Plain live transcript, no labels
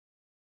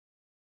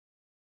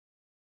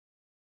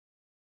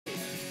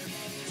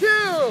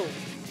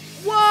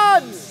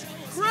begins!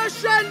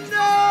 Crescendo!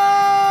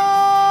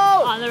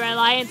 On the Red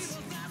Alliance,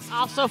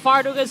 off so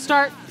far to a good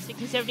start.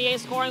 1678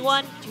 scoring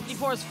one.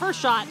 254's first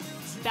shot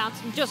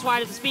bouncing just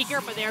wide of the speaker,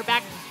 but they're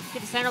back to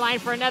the center line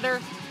for another.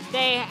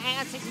 They hang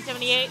on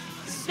 1678,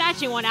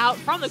 snatching one out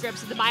from the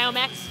grips of the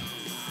Biomex,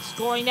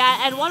 scoring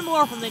that, and one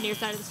more from the near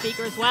side of the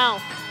speaker as well.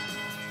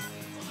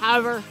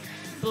 However,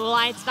 Blue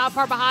Alliance not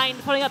far behind,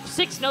 putting up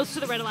 6 notes to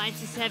the Red Alliance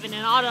and 7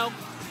 in auto.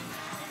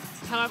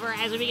 However,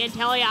 as we begin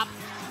tally-up,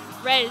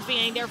 Red is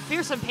beginning their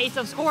fearsome pace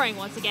of scoring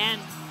once again.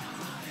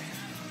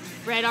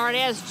 Red already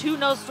has 2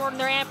 notes stored in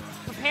their amp,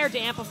 prepared to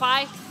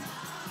amplify.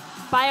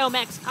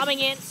 Biomex coming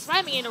in,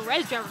 slamming into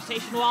Red's driver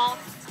station wall,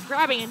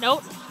 grabbing a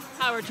note.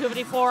 However,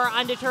 254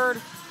 undeterred,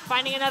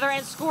 finding another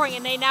and scoring,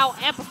 and they now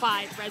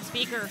amplify Red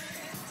speaker.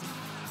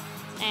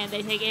 And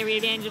they take every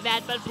advantage of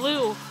that, but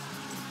Blue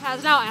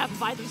has now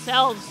amplified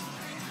themselves.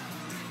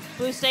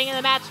 Blue staying in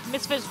the match,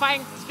 Misfits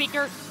fighting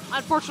speaker,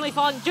 unfortunately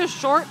falling just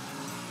short.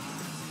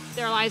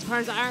 Their alliance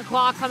partners, Iron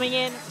Claw, coming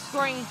in,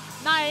 scoring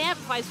not an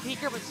amplified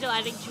speaker, but still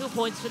adding 2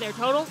 points to their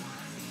total.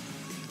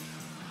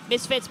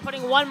 Misfits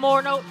putting one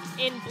more note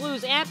in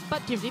Blue's amp, but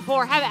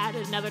 254 have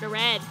added another to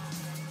Red.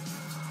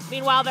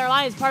 Meanwhile, their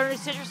alliance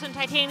partners, Citrus and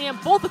Titanium,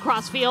 both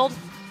across field,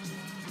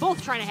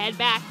 both trying to head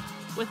back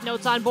with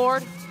notes on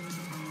board.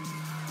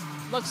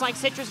 Looks like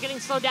Citrus getting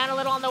slowed down a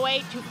little on the way.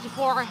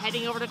 254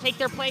 heading over to take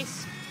their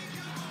place.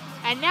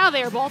 And now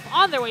they are both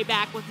on their way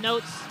back with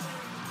notes.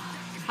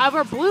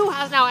 However, Blue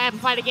has now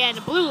amplified again.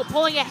 Blue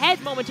pulling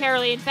ahead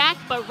momentarily, in fact,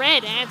 but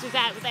Red answers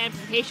that with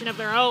amplification of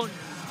their own.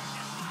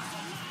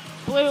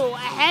 Blue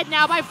ahead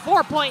now by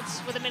 4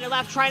 points with a minute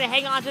left, trying to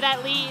hang on to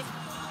that lead.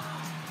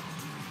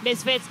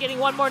 Misfits getting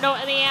one more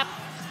note in the amp,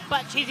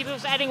 but Cheesy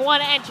Boots adding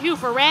 1 and 2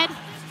 for Red.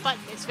 But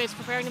Misfits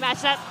preparing to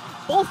match that.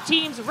 Both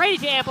teams ready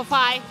to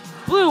amplify.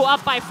 Blue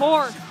up by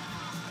 4.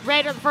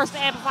 Red are the first to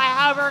amplify,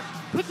 however,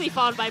 quickly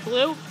followed by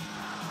Blue.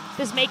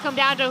 This may come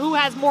down to who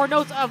has more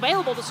notes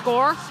available to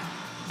score.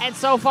 And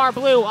so far,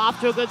 Blue off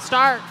to a good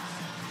start.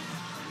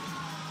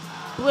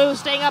 Blue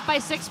staying up by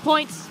 6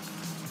 points.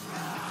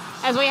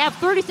 As we have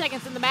 30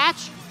 seconds in the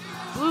match.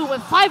 Blue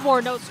with 5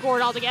 more notes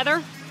scored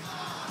altogether.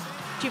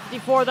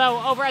 254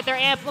 though over at their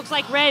amp. Looks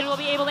like Red will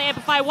be able to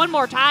amplify one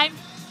more time.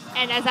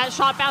 And as that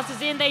shot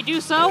bounces in, they do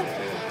so.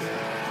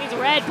 Means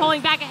Red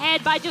pulling back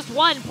ahead by just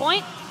 1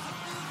 point.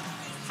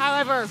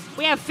 However,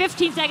 we have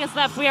 15 seconds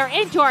left. We are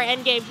into our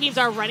endgame. Teams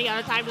are running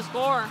out of time to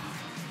score.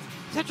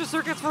 Central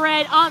Circuits for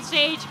Red on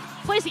stage,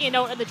 placing a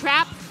note in the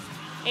trap.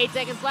 8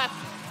 seconds left.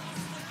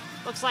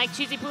 Looks like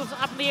Cheesy Poops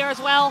up in the air as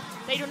well.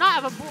 They do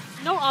not have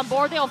a note on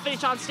board. They will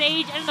finish on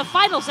stage. And in the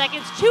final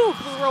seconds, 2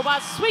 Blue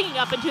robots swinging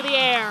up into the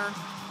air.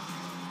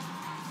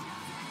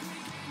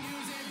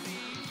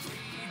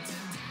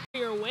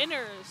 Your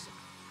winners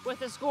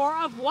with a score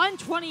of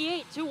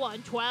 128 to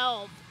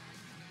 112.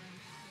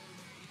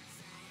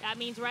 That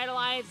means Red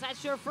Alliance,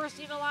 that's your first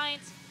seed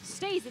alliance,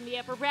 stays in the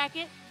upper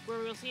bracket, where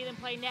we'll see them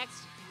play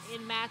next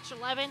in match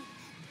 11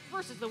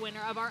 versus the winner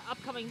of our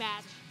upcoming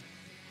match.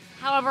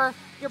 However,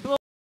 your Blue